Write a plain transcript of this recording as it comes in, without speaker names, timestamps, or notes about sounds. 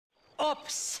up,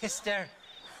 sister.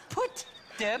 Put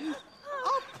them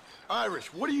up.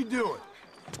 Irish, what are you doing?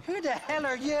 Who the hell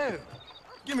are you?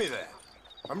 Give me that.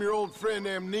 I'm your old friend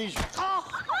Amnesia. Oh,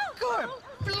 good.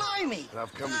 Blimey. And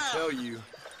I've come to tell you,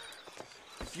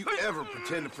 if you ever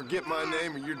pretend to forget my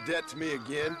name or your debt to me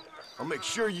again, I'll make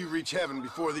sure you reach heaven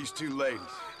before these two ladies.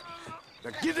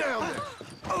 Now get down there.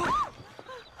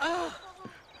 Oh,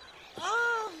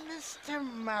 Mr.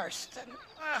 Marston.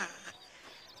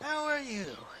 How are you?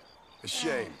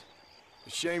 Ashamed.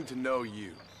 Ashamed to know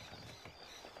you.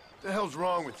 What the hell's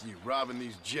wrong with you, robbing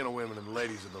these gentlewomen and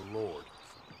ladies of the Lord?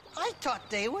 I thought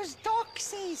they was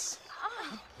doxies.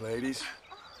 Ladies,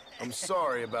 I'm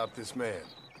sorry about this man.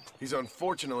 He's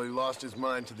unfortunately lost his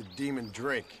mind to the demon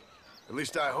drink. At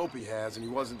least I hope he has, and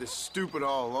he wasn't this stupid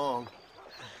all along.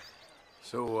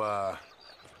 So,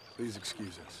 please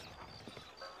excuse us.